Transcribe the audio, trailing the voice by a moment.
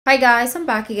Hi guys, I'm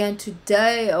back again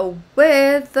today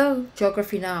with the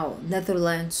Geography Now,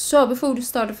 Netherlands. So before we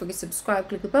start, don't forget to subscribe,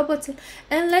 click the bell button,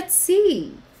 and let's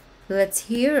see. Let's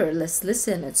hear, let's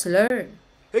listen, let's learn.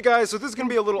 Hey guys, so this is going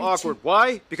to be a little awkward.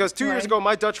 Why? Because 2 years Why? ago,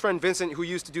 my Dutch friend Vincent, who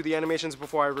used to do the animations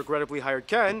before I regrettably hired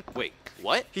Ken, Wait,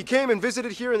 what? he came and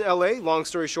visited here in LA. Long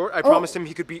story short, I promised him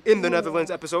he could be in the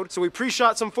Netherlands episode, so we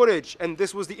pre-shot some footage, and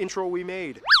this was the intro we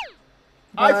made.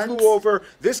 I flew over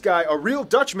this guy, a real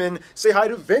Dutchman. Say hi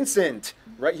to Vincent,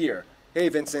 right here. Hey,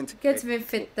 Vincent. Get Hey. me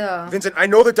fit the... Vincent, I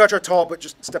know the Dutch are tall, but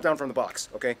just step down from the box,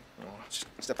 okay? Just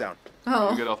step down. You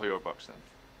Oh. get off of your box then.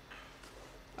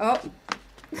 Oh.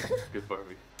 Good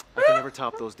Barbie. I can never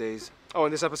top those days. Oh,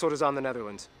 and this episode is on the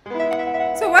Netherlands.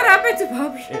 So what happened to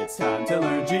Bobby? It's time to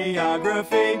learn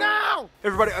geography. Now!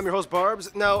 Everybody, I'm your host,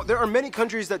 Barbs. Now, there are many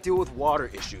countries that deal with water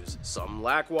issues. Some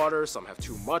lack water, some have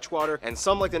too much water, and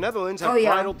some, like the Netherlands, have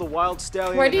bridled the wild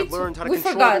stallion Why and have did learned how to we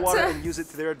control forgot. the water and use it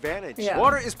to their advantage. Yeah.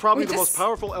 Water is probably We the most just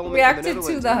powerful element in the reacted to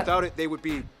Netherlands, that. and without it, they would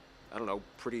be, I don't know,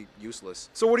 pretty useless.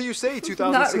 So what do you say,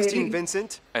 2016, really.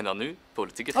 Vincent? En dan nu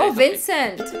politieke Oh, geografie.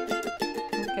 Vincent.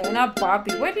 Okay, not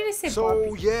Bobby. Why did I say So,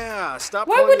 Bobby? yeah, stop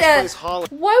Why calling would this place Holland.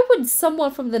 why would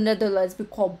someone from the Netherlands be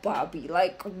called Bobby?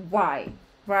 Like, why?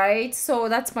 Right? So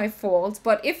that's my fault.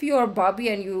 But if you're Bobby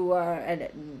and you are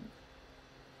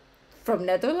from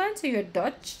Netherlands or you're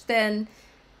Dutch, then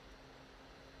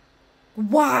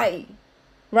why?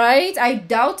 Right? I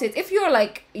doubt it. If you're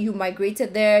like, you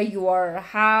migrated there, you are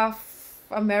half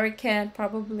American,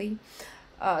 probably.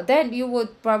 Then you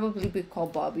would probably be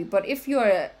called Bobby. But if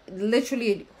you're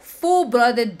literally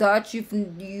full-blooded Dutch, you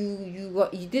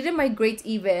didn't migrate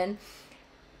even,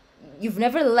 you've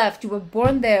never left, you were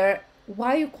born there,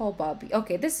 why are you called Bobby?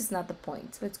 Okay, this is not the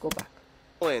point. Let's go back.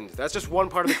 Holland. That's just one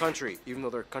part of the country, even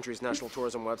though their country's national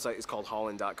tourism website is called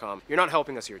Holland.com. You're not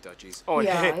helping us here, Dutchies. Oh, and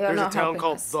Yeah, hey, you're there's a not town helping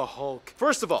called us. The Hulk.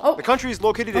 First of all, the country is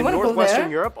located in wanna go northwestern there.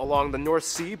 Europe along the North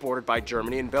Sea, bordered by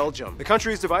Germany and Belgium. The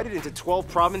country is divided into 12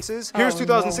 provinces. Here's Oh,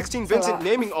 2016 no. It's a Vincent lot.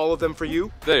 naming all of them for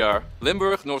you. They are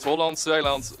Limburg, Noord-Holland,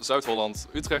 Zeeland, Zuid-Holland,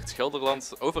 Utrecht,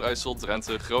 Gelderland, Overijssel,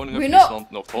 Drenthe, Groningen, We know Friesland,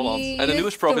 Noord-Holland, and the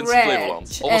newest province, Utrecht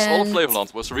Flevoland. Almost all of and-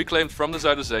 Flevoland was reclaimed from the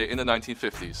Zuiderzee in the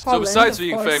 1950s. Holland, So besides of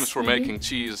being course. famous for making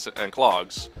cheese and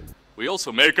clogs, we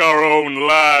also make our own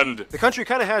land. The country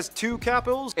kind of has two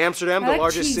capitals, Amsterdam, I the like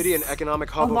largest cheese. city and economic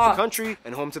A hub of the lot. country,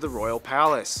 and home to the Royal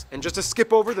Palace. And just to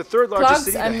skip over, the third largest Plugs,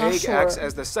 city, The I'm not Hague, sure. acts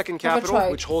as the second Never capital,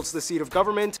 tried. which holds the seat of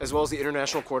government, as well as the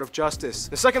International Court of Justice.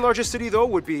 The second largest city, though,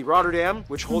 would be Rotterdam,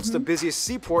 which holds the busiest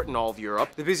seaport in all of Europe.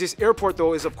 The busiest airport,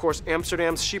 though, is of course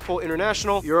Amsterdam's Schiphol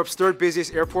International, Europe's third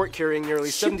busiest airport, carrying nearly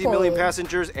 70 million Schiphol.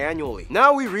 passengers annually.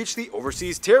 Now we reach the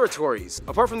overseas territories.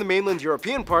 Apart from the mainland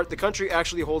European part, the country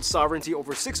actually holds sovereignty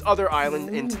over 6 other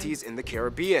island entities in the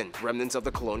Caribbean, remnants of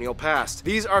the colonial past.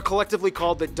 These are collectively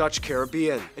called the Dutch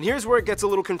Caribbean. And here's where it gets a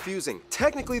little confusing.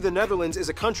 Technically, the Netherlands is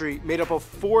a country made up of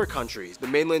 4 countries, the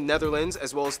mainland Netherlands,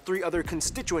 as well as 3 other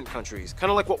constituent countries, kind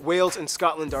of like what Wales and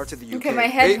Scotland are to the UK. Okay, my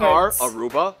head They are hurts.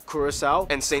 Aruba, Curacao,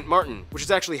 and St. Martin, which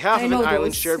is actually half I of an know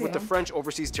island those, shared with the yeah. French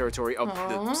overseas territory of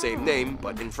the same name,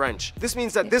 but in French. This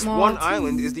means that St. this one Martin.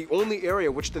 island is the only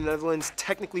area which the Netherlands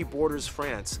technically borders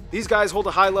France. These guys hold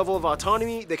a high level of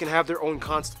autonomy, they can have their own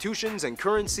constitutions and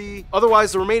currency.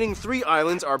 Otherwise, the remaining 3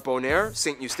 islands are Bonaire,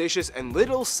 St. Eustatius, and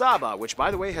Little Saba, which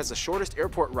by the way has the shortest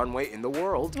airport runway in the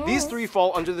world. These 3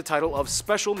 fall under the title of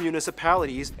special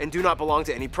municipalities and do not belong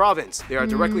to any province. They are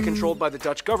directly controlled by the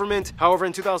Dutch government. However,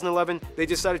 in 2011, they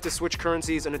decided to switch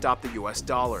currencies and adopt the US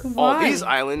dollar. All Why? these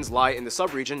islands lie in the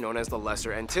subregion known as the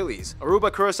Lesser Antilles.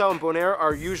 Aruba, Curacao, and Bonaire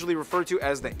are usually referred to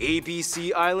as the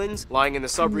ABC Islands, lying in the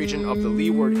subregion of the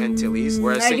Leeward Antilles,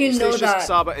 whereas I St. didn't know Eustatius, that.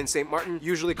 Saba, and St. Martin,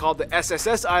 usually called the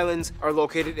SSS Islands, are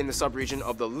located in the subregion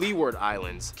of the Leeward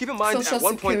Islands. Keep in mind, Social at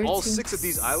one point, all security 6 of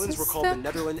these islands were called the system.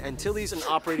 Netherlands Antilles and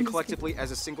operated collectively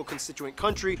as a single constituent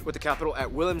country with the capital at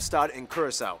Willemstad in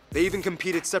Curacao. They even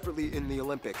competed separately in the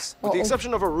Olympics. With the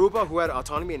exception of Aruba, who had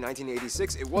autonomy in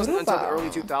 1986, it wasn't until the Aruba. early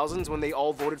 2000s when they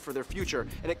all voted for their future,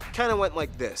 and it kind of went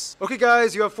like this. Okay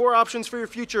guys, you have 4 options for your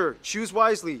future. Choose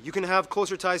wisely. You can have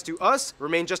closer ties to us,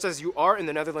 remain just as you are in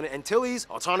the Netherlands Antilles,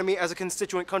 autonomy as a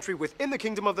constituent country within the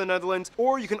Kingdom of the Netherlands,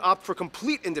 or you can opt for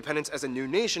complete independence as a new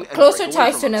nation and Closer break away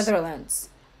ties to from us. Netherlands.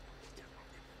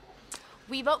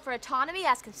 We vote for autonomy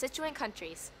as constituent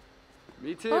countries.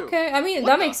 Me too. Okay, I mean,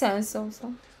 that makes sense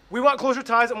also. We want closer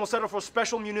ties and we'll settle for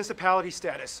special municipality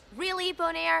status. Really,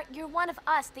 Bonaire? You're one of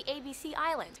us, the ABC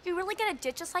Island. You're really gonna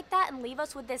ditch us like that and leave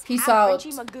us with this Peace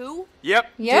half-Frenchie out. Magoo? Yep,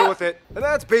 Yep. deal with it. And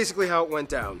that's basically how it went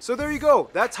down. So there you go.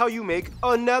 That's how you make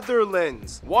a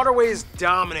Netherlands. Waterways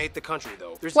dominate the country,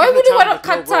 though. There's Why even a would you town want to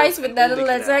with no cut ties roads with and only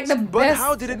Netherlands? They're like the canals. But best.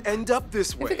 how did it end up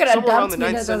this way? you could have Somewhere around the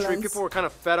dumped me, 9th century, Netherlands. people were kind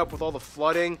of fed up with all the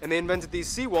flooding, and they invented these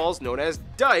seawalls known as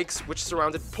dikes, which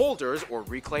surrounded polders or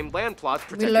reclaimed land plots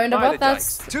protected learned by about the that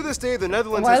dikes. To this day, the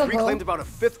Netherlands a has while ago. reclaimed about a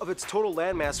fifth of its total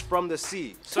landmass from the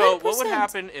sea. So what would 10%.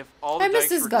 happen if all I the miss dikes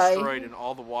this were guy. destroyed and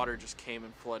all the water just came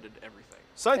and flooded everything?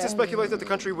 Scientists speculate that the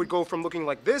country would go from looking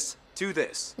like this to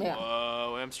this. Yeah.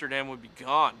 Whoa, Amsterdam would be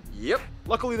gone. Yep.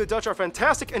 Luckily, the Dutch are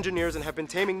fantastic engineers and have been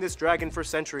taming this dragon for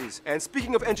centuries. And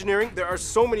speaking of engineering, there are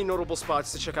so many notable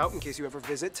spots to check out in case you ever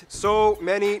visit. So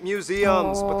many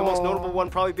museums, but the most notable one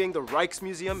probably being the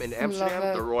Rijksmuseum in Amsterdam,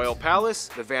 it. the Royal Palace,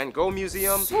 the Van Gogh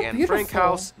Museum, So the Anne Frank beautiful.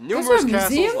 House, Those numerous are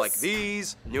castles museums? like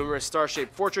these, numerous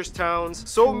star-shaped fortress towns,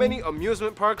 so many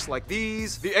amusement parks like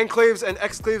these, the enclaves and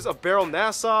exclaves of Barrel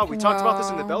Nassau. We talked about this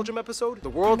in the Wow. Belgium episode. The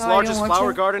world's No, I largest didn't watch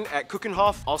flower it. garden at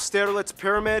Keukenhof, Austerlitz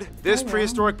Pyramid, this Oh, wow.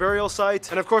 prehistoric burial site,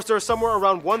 and of course there are somewhere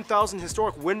around 1,000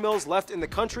 historic windmills left in the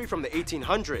country from the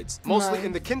 1800s, mostly Nice.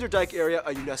 in the Kinderdijk area,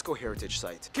 a UNESCO heritage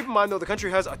site. Keep in mind though, the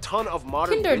country has a ton of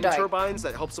modern wind Kinderdijk. turbines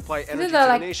that help supply energy to that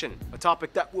the like- nation, a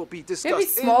topic that will be discussed Maybe in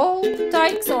small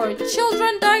dikes or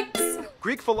children dikes?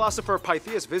 Greek philosopher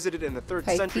Pytheas visited in the 3rd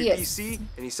century Pytheas. BC,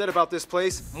 and he said about this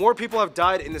place, more people have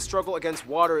died in the struggle against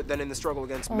water than in the struggle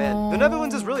against men. The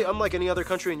Netherlands is really unlike any other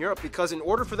country in Europe because in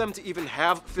order for them to even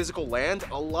have physical land,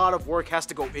 a lot of work has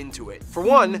to go into it. For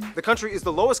one, the country is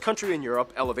the lowest country in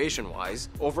Europe, elevation-wise.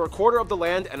 Over a quarter of the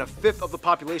land and a fifth of the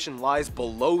population lies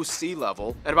below sea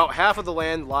level, and about half of the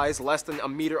land lies less than a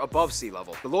meter above sea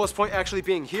level. The lowest point actually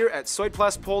being here at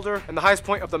Zuidplaspolder, and the highest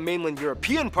point of the mainland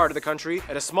European part of the country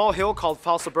at a small hill called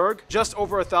Valseberg, just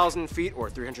over 1,000 feet or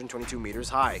 322 meters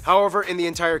high. However, in the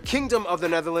entire kingdom of the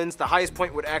Netherlands, the highest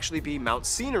point would actually be Mount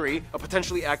Scenery, a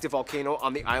potentially active volcano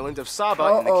on the island of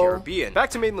Saba in the Caribbean. Back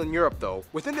to mainland Europe though,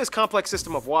 within this complex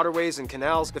system of waterways and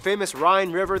canals, the famous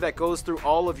Rhine River that goes through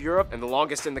all of Europe and the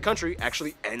longest in the country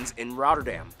actually ends in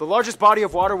Rotterdam. The largest body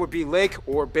of water would be Lake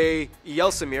or Bay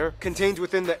Ijsselmeer, contained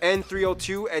within the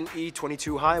N302 and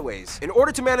E22 highways. In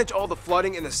order to manage all the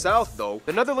flooding in the south though,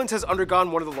 the Netherlands has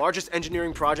undergone one of the largest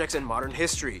engineering projects in modern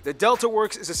history. The Delta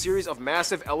Works is a series of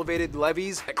massive elevated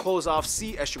levees that close off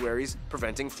sea estuaries,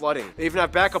 preventing flooding. They even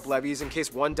have backup levees in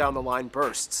case one down the line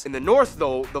bursts. In the north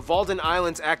though, the Walden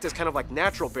Islands act as kind of like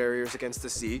natural barriers against the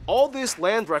sea. All this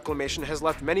land reclamation has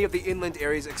left many of the inland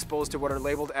areas exposed to what are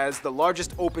labeled as the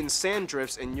largest open sand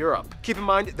drifts in Europe. Keep in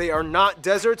mind, they are not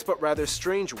deserts, but rather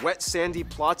strange wet sandy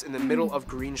plots in the middle of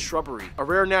green shrubbery, a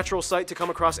rare natural sight to come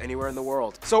across anywhere in the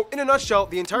world. So in a nutshell,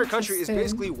 the entire country is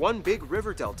basically one big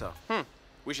river delta.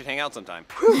 We should hang out sometime.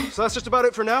 So that's just about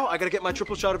it for now. I gotta get my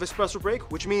triple shot of espresso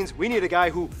break, which means we need a guy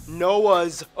who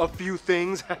knows a few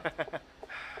things.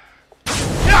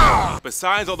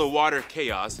 Besides all the water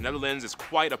chaos, the Netherlands is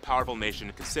quite a powerful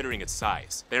nation considering its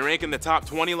size. They rank in the top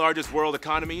 20 largest world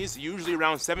economies, usually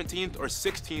around 17th or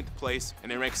 16th place,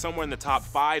 and they rank somewhere in the top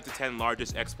 5 to 10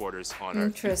 largest exporters on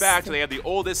Earth. In fact, they have the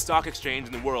oldest stock exchange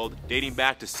in the world, dating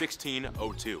back to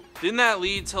 1602. Didn't that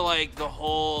lead to like the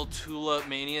whole tulip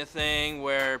mania thing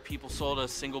where people sold a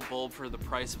single bulb for the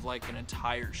price of like an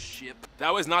entire ship?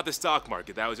 That was not the stock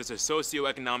market, that was just a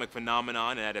socioeconomic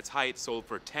phenomenon, and at its height sold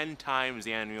for 10 times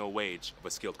the annual wage of a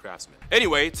skilled craftsman.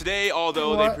 Anyway, today,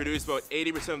 although they produce about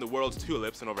 80% of the world's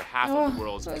tulips and over half of the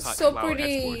world's cut so flower pretty.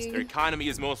 exports, their economy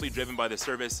is mostly driven by the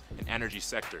service and energy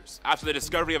sectors. After the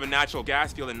discovery of a natural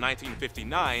gas field in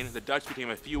 1959, the Dutch became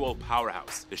a fuel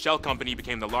powerhouse. The Shell company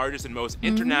became the largest and most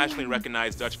internationally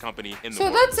recognized Dutch company in the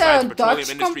world. that's Besides a the petroleum Dutch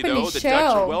industry, company, though, the Dutch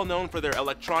Shell. are well known for their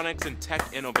electronics and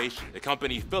tech innovation. The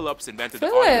company Philips invented the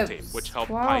audio tape, which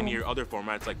helped pioneer other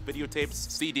formats like videotapes,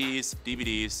 CDs,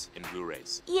 DVDs, and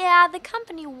Blu-rays. Yeah, the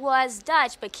company was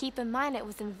Dutch, but keep in mind it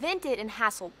was invented in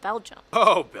Hasselt, Belgium.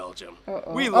 Oh, Belgium.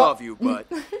 We love you, but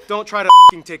don't try to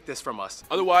f***ing take this from us.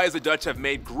 Otherwise, the Dutch have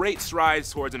made great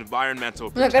strides towards environmental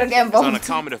I'm not gonna protection. get It's involved.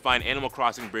 uncommon to find animal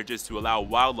crossing bridges to allow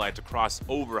wildlife to cross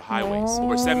over highways.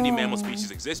 Over 70 mammal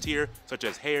species exist here, such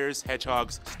as hares,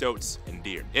 hedgehogs, stoats, and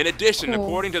deer. In addition,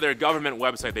 according to their government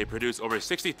website, they produce over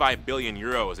 65 billion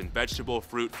euros in vegetable,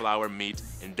 fruit, flour, meat,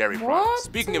 and dairy products.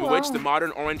 Speaking of which, the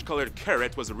modern orange-colored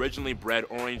carrot was originally bred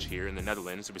orange here in the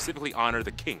Netherlands to specifically honor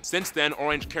the king. Since then,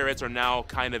 orange carrots are now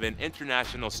kind of an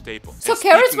international staple. So And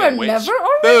carrots speaking were of which, never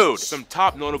orange? Food! Some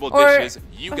top notable Or- dishes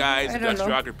you guys I in don't Dutch know.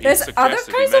 geography There's other suggest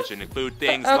to be kinds of, mentioned include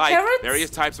things like carrots? various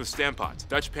types of stamppot,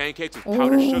 Dutch pancakes with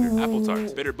powdered sugar, apple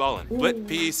tarts, bitterballen, split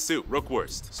peas soup,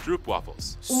 rookworst,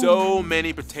 stroopwafels. So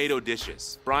many potato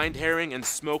dishes, brined herring and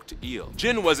smoked eel.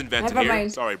 Gin was invented Never here,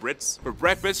 mind. sorry Brits. For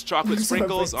breakfast, chocolate Sorry,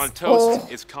 sprinkles Brits. on toast Oh.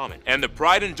 is common. And the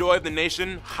pride and joy of the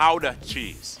nation, Gouda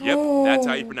cheese. Yep, that's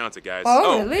how you pronounce it, guys.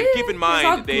 Oh, really? And keep in It's not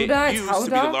mind, they Gouda, it's used to be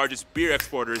the Gouda? largest beer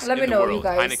exporters Let me in the know, world, you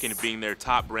guys. Heineken being their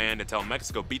top brand until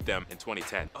Mexico beat them in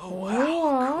 2010.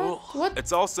 What?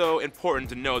 It's also important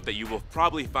to note that you will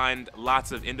probably find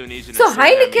lots of Indonesian So and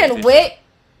Surinamese Heineken, dishes. wait.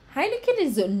 Heineken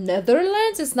is the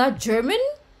Netherlands? It's not German?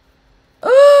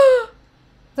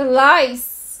 The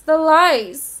lies. The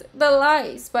lies. The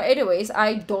lies. But anyways,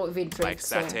 I don't even drink. Like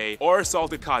so. satay or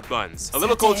salted cod buns. A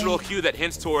little cultural hue that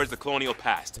hints towards the colonial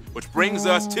past. Which brings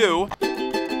us to...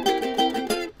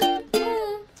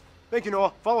 Thank you,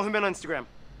 Noah. Follow him on Instagram.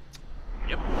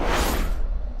 Yep.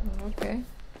 Okay.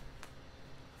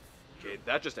 Okay,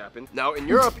 that just happened. Now, in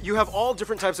Europe, you have all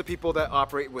different types of people that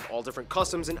operate with all different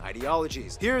customs and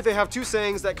ideologies. Here, they have two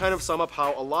sayings that kind of sum up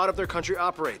how a lot of their country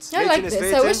operates. I like Meten is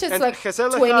this. I weten wish it's en like 20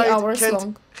 gezelligheid hours kent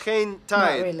long. geen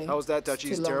tijd. really. How's that, It's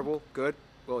Dutchies? too long. Terrible? Good?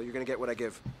 Well, you're gonna get what I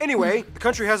give. Anyway, the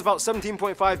country has about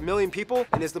 17.5 million people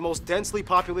and is the most densely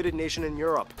populated nation in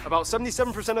Europe. About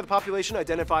 77% of the population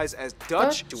identifies as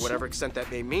Dutch, to whatever extent that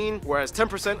may mean, whereas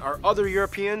 10% are other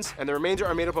Europeans, and the remainder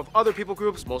are made up of other people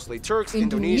groups, mostly Turks,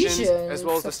 Indonesians, as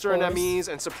well as the of course. Surinamese,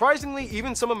 and surprisingly,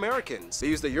 even some Americans. They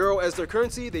use the euro as their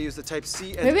currency, they use the Type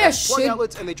C and Maybe I S plug should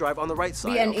outlets, and they drive on the right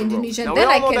side an of the road. Indonesian, Now, then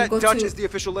we all I know can that go Dutch to is the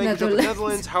official language of the Netherlands.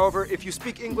 Netherlands. However, if you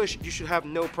speak English, you should have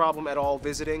no problem at all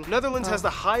visiting. Netherlands has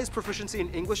the highest proficiency in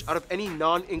English out of any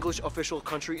non-English official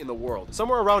country in the world.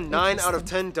 Somewhere around 9 out of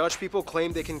 10 Dutch people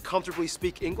claim they can comfortably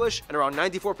speak English, and around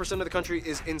 94% of the country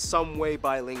is in some way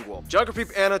bilingual. Geography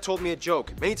Anna told me a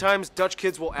joke. Many times Dutch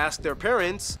kids will ask their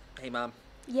parents, Hey mom,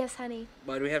 Yes, honey.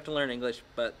 why do we have to learn English,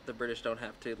 but the British don't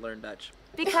have to learn Dutch?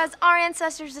 Because our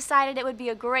ancestors decided it would be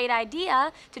a great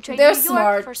idea to trade They're New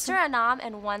York smart. for Suriname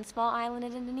and one small island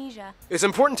in Indonesia. It's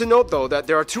important to note, though, that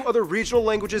there are two other regional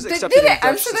languages Did accepted they in Dutch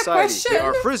answer the society. question? They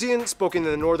are Frisian, spoken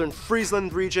in the northern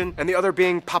Friesland region, and the other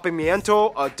being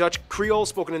Papimiento, a Dutch Creole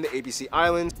spoken in the ABC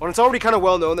Islands. When it's already kind of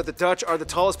well known that the Dutch are the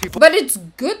tallest people. But it's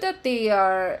good that they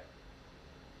are,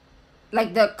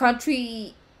 like, the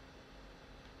country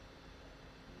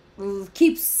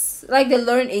keeps, like, they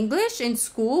learn English in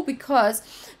school, because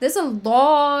there's a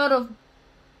lot of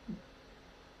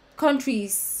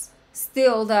countries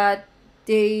still that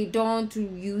they don't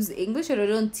use English, or they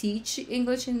don't teach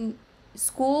English in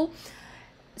school.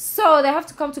 So they have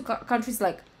to come to countries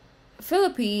like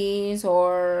Philippines,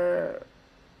 or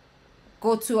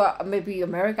go to maybe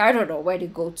America. I don't know where they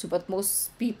go to, but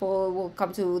most people will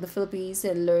come to the Philippines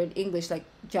and learn English, like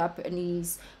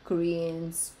Japanese,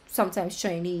 Koreans, sometimes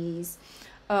Chinese.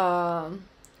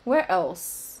 Where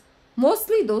else?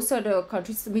 Mostly those are the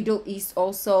countries, the Middle East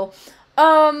also.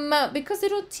 Because they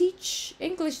don't teach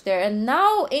English there, and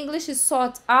now English is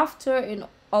sought after in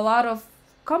a lot of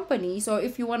companies, or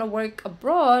if you want to work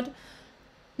abroad,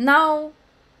 now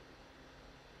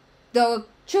the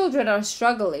children are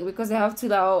struggling because they have to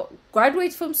now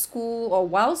graduate from school, or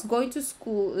whilst going to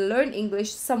school learn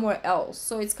English somewhere else.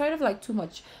 So it's kind of like too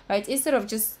much, right? Instead of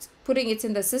just putting it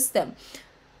in the system.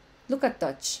 Look at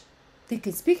Dutch. They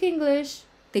can speak English,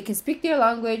 they can speak their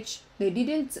language, they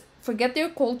didn't forget their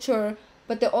culture,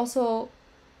 but they also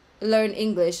learn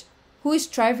English. Who is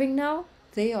thriving now?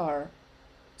 They are.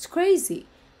 It's crazy.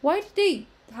 Why did they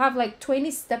have like 20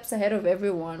 steps ahead of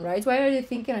everyone, right? Why are they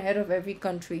thinking ahead of every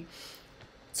country?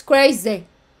 It's crazy.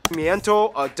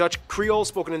 Miento, a Dutch Creole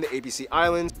spoken in the ABC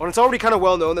Islands. When it's already kind of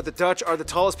well known that the Dutch are the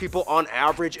tallest people on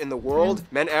average in the world,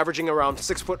 men averaging around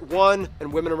 6'1"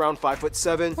 and women around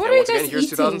 5'7". What And are once you again, guys here's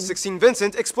eating? 2016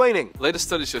 Vincent explaining. Latest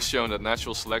studies have shown that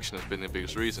natural selection has been the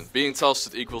biggest reason. Being tall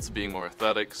stood equal to being more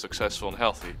athletic, successful and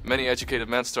healthy. Many educated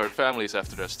men started families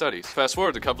after their studies. Fast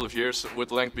forward a couple of years,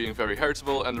 with length being very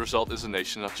heritable, and the result is a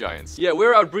nation of giants. Yeah,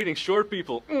 we're outbreeding short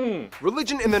people.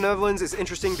 Religion in the Netherlands is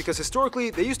interesting because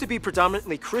historically they used to be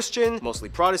predominantly Christian Christian, mostly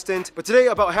Protestant, but today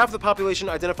about half the population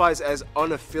identifies as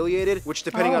unaffiliated, which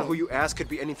depending on who you ask could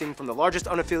be anything from the largest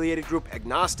unaffiliated group,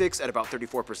 agnostics, at about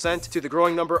 34%, to the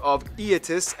growing number of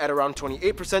eiatists at around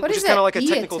 28%, which is kind of like a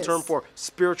technical term for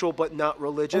spiritual but not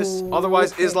religious.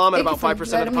 Otherwise, Islam at about 5%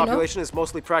 of the population is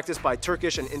mostly practiced by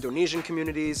Turkish and Indonesian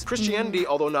communities. Christianity,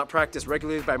 although not practiced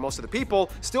regularly by most of the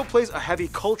people, still plays a heavy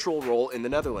cultural role in the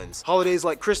Netherlands. Holidays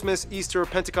like Christmas, Easter,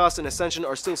 Pentecost, and Ascension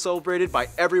are still celebrated by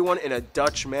everyone in a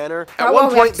Dutch manner. At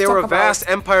one point, they were a vast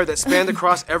empire that spanned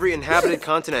across every inhabited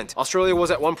continent. Australia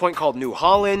was at one point called New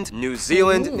Holland, New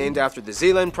Zealand, named after the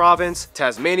Zeeland province,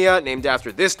 Tasmania, named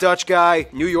after this Dutch guy,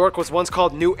 New York was once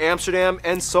called New Amsterdam,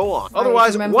 and so on.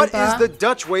 Otherwise, what is the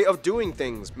Dutch way of doing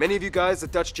things? Many of you guys, the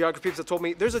Dutch geography peeps, have told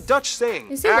me there's a Dutch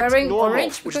saying, act normal,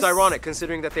 which is ironic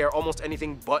considering that they are almost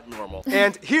anything but normal.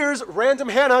 And here's random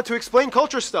Hannah to explain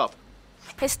culture stuff.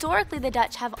 Historically, the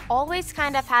Dutch have always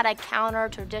kind of had a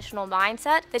counter-traditional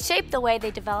mindset that shaped the way they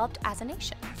developed as a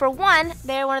nation. For one,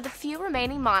 they are one of the few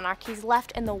remaining monarchies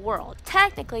left in the world,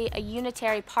 technically a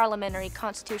unitary parliamentary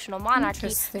constitutional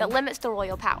monarchy that limits the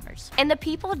royal powers. And the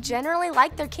people generally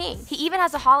like their king. He even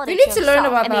has a holiday to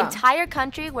himself, and the entire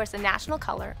country wears the national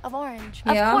color of orange.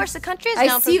 Of course, the country is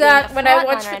known for being a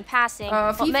frontrunner in passing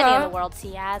what many in the world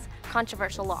see as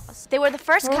controversial laws. They were the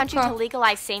first country to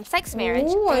legalize same-sex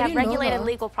marriage. They have regulated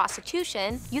legal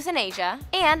prostitution, euthanasia,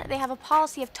 and they have a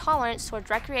policy of tolerance towards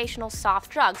recreational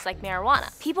soft drugs like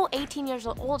marijuana. People 18 years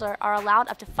or older are allowed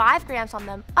up to 5 grams on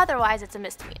them, otherwise it's a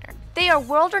misdemeanor. They are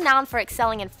world-renowned for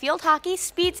excelling in field hockey,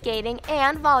 speed skating,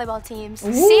 and volleyball teams.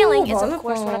 Sailing is, of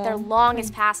course, one of their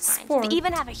longest pastimes. They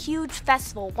even have a huge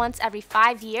festival once every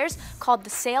 5 years called the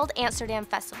Sailed Amsterdam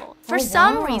Festival. For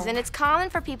some reason, it's common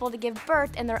for people to give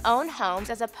birth in their own homes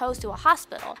as opposed to a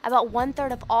hospital. About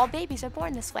 1/3 of all babies are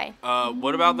born this way.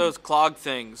 What about those clog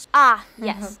things? Ah,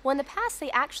 yes. Well, in the past,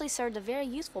 they actually served a very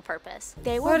useful purpose.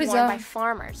 They were worn by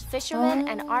farmers, fishermen,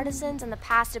 and artisans in the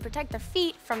past to protect their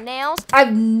feet from nails.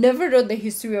 I've never known the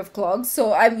history of clogs,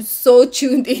 so I'm so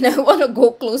tuned in. I want to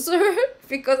go closer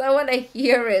because I want to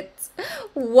hear it.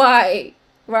 Why?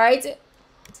 Right?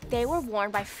 They were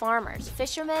worn by farmers,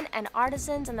 fishermen, and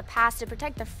artisans in the past to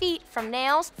protect their feet from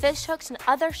nails, fish hooks, and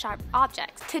other sharp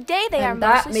objects. Today, they are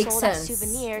mostly sold as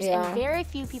souvenirs, and very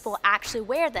few people actually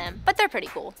wear them, but they're pretty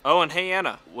cool. Oh, and hey,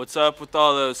 Anna, what's up with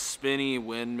all those spinny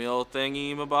windmill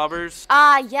thingy-mabobbers?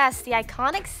 Ah, yes, the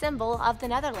iconic symbol of the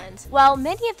Netherlands. Well,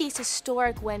 many of these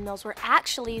historic windmills were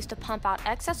actually used to pump out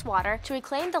excess water to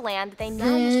reclaim the land that they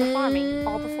now use for farming,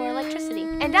 all before electricity.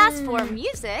 And as for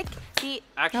music,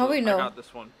 Actually, I got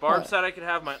this one. Barb said I could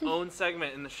have my own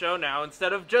segment in the show now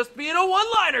instead of just being a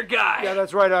one-liner guy. Yeah,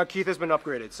 that's right. Keith has been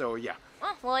upgraded, so yeah.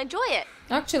 Well, enjoy it.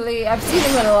 Actually, I've seen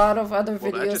him in a lot of other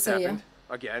videos. That just happened.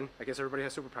 Again, I guess everybody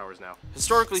has superpowers now.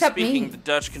 Historically speaking, the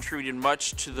Dutch contributed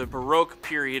much to the Baroque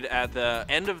period at the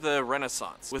end of the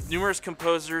Renaissance, with numerous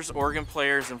composers, organ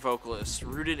players, and vocalists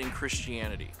rooted in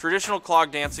Christianity. Traditional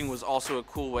clog dancing was also a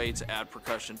cool way to add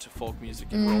percussion to folk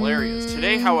music in rural areas.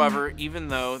 Today, however, even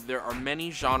though there are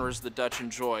many genres the Dutch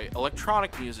enjoy,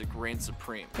 electronic music reigns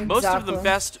supreme. Most of the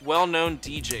best well-known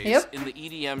DJs in the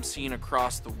EDM scene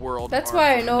across the world are from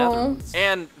the Netherlands.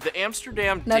 And the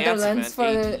Amsterdam Dance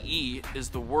Event, ADE, is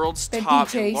the world's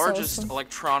top and largest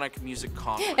electronic music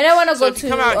conference. And I want to go to if you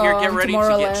come out here, get ready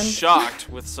to get shocked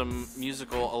with some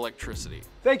musical electricity.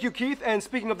 Thank you, Keith. And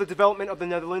speaking of the development of the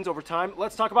Netherlands over time,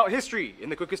 let's talk about history in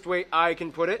the quickest way I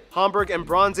can put it. Hamburg and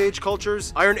Bronze Age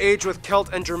cultures, Iron Age with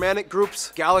Celt and Germanic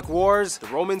groups, Gallic wars, the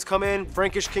Romans come in,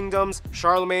 Frankish kingdoms,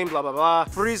 Charlemagne, blah blah blah.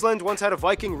 Friesland once had a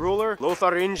Viking ruler,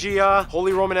 Lotharingia,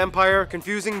 Holy Roman Empire,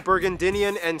 confusing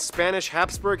Burgundian and Spanish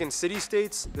Habsburg and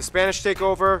city-states, the Spanish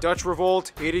takeover, Dutch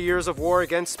revolt, 80 years of war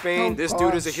against Spain, this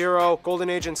dude is a hero, Golden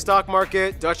Age and stock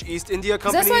market, Dutch East India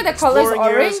Company, exploring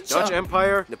years, Dutch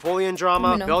Empire, Napoleon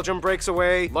drama, Belgium breaks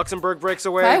away, Luxembourg breaks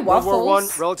away, World War I,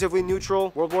 relatively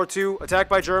neutral, World War II, attacked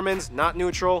by Germans, not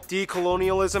neutral,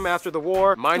 decolonialism after the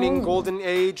war, mining golden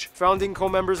age, founding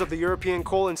co-members of the European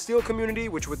coal and steel community,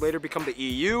 which would later become the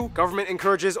EU, government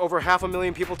encourages over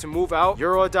 500,000 people to move out,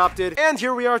 Euro adopted, and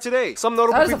here we are today. Some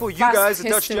notable people you guys, the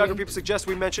Dutch geography people suggest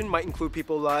we mention, might include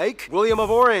people like William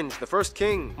of Orange, the first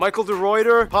king, Michael de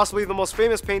Ruyter, possibly the most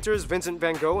famous painters, Vincent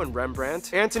van Gogh and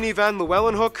Rembrandt, Antony van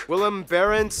Leeuwenhoek, Willem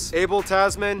Barents, Abel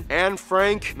Tasman, Anne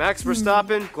Frank, Max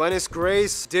Verstappen, Glennis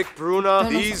Grace, Dick Bruna,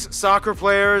 these soccer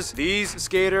players, these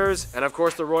skaters, and of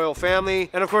course the royal family.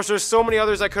 And of course there's so many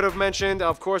others I could have mentioned.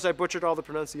 Of course I butchered all the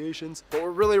pronunciations, but we're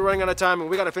really running out of time and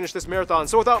we gotta finish this marathon.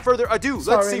 So without further ado,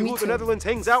 let's see who the Netherlands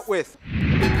hangs out with.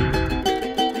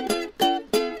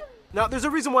 Now, there's a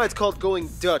reason why it's called going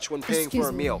Dutch when paying for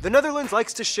a meal. The Netherlands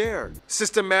likes to share.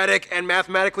 Systematic and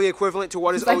mathematically equivalent to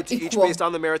what is owed to each based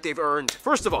on the merit they've earned.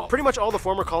 First of all, pretty much all the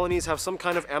former colonies have some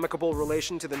kind of amicable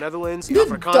relation to the Netherlands. The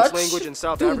Afrikaans language in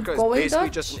South Africa is basically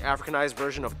just an Africanized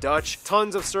version of Dutch.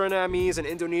 Tons of Surinamese and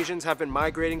Indonesians have been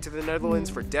migrating to the Netherlands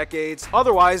for decades.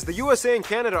 Otherwise, the USA and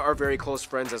Canada are very close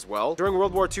friends as well. During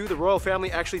World War II, the royal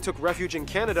family actually took refuge in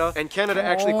Canada, and Canada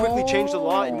actually quickly changed the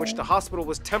law in which the hospital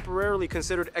was temporarily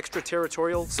considered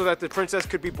extraterritorial so that the princess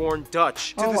could be born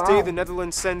Dutch. To this day, the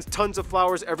Netherlands sends tons of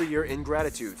flowers every year in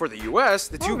gratitude. For the US,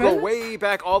 the two go way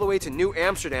back all the way to New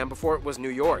Amsterdam before it was New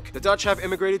York. The Dutch have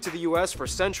immigrated to the US for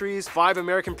centuries. 5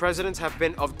 American presidents have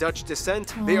been of Dutch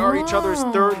descent. They are each other's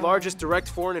third largest direct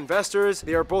foreign investors.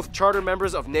 They are both charter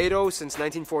members of NATO since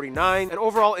 1949, and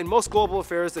overall, in most global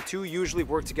affairs, the two usually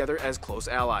work together as close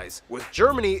allies. With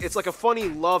Germany, it's like a funny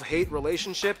love-hate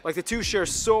relationship. Like, the two share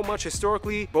so much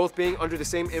historically, both being under the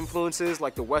same influences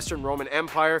like the Western Roman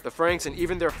Empire, the Franks, and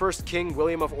even their first king,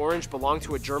 William of Orange, belonged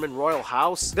to a German royal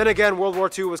house. Then again, World War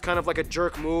II was kind of like a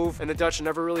jerk move, and the Dutch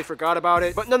never really forgot about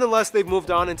it, but nonetheless, they've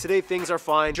moved on, and today things are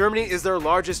fine. Germany is their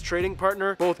largest trading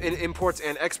partner, both in imports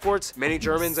and exports. Many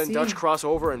Germans and Dutch cross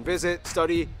over and visit,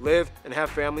 study, live, and have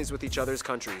families with each other's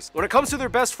countries. When it comes to their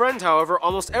best friend, however,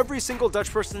 almost every single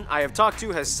Dutch person I have talked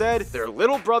to has said their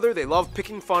little brother they love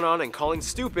picking fun on and calling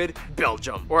stupid,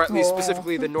 Belgium, or at least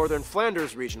specifically the northern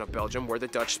Flanders region of Belgium where the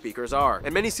Dutch speakers are.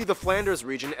 And many see the Flanders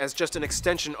region as just an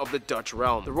extension of the Dutch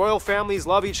realm. The royal families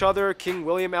love each other. King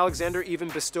William Alexander even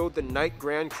bestowed the Knight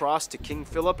Grand Cross to King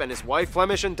Philip and his wife.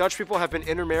 Flemish and Dutch people have been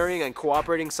intermarrying and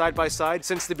cooperating side by side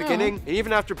since the beginning, and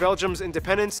even after Belgium's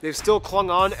independence, they've still clung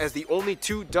on as the only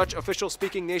 2 Dutch official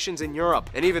speaking nations in Europe.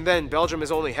 And even then, Belgium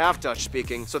is only half Dutch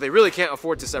speaking, so they really can't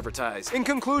afford to sever ties. In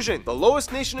conclusion, the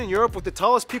lowest nation in Europe with the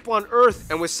tallest people on earth,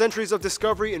 and with centuries of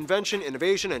discovery, invention,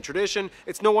 innovation, and tradition,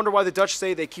 it's no wonder why the Dutch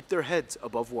say they keep their heads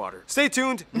above water. Stay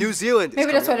tuned, New Zealand is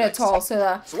Maybe that's why they're next. tall, so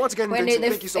that So once again, when Vincent,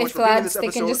 thank you so much for being in this they can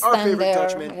episode. just Our stand favorite there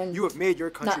Dutchman, and you have made your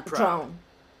country not proud. drown.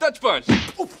 Dutch punch!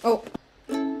 Oh.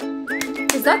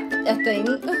 Is that a thing?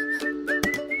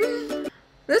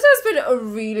 This has been a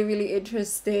really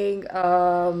interesting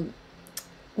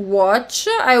watch.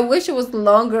 I wish it was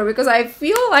longer because I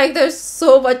feel like there's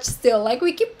so much still. Like,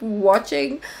 we keep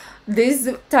watching these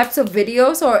types of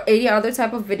videos or any other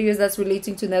type of videos that's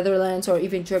relating to Netherlands or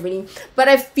even Germany, but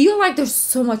I feel like there's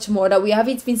so much more that we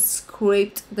haven't even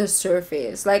scraped the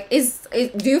surface. Like,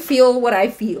 do you feel what I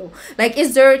feel? Like,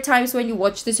 is there times when you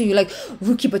watch this and you're like,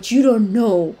 Rookie, but you don't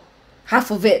know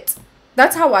half of it?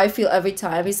 That's how I feel every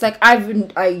time. It's like I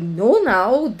know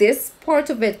now this part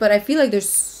of it, but I feel like there's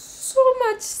so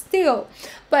much still.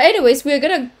 But anyways, we're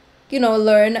gonna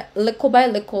learn little by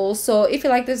little. So if you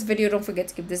like this video, don't forget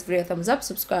to give this video a thumbs up,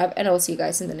 subscribe, and I'll see you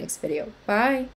guys in the next video. Bye.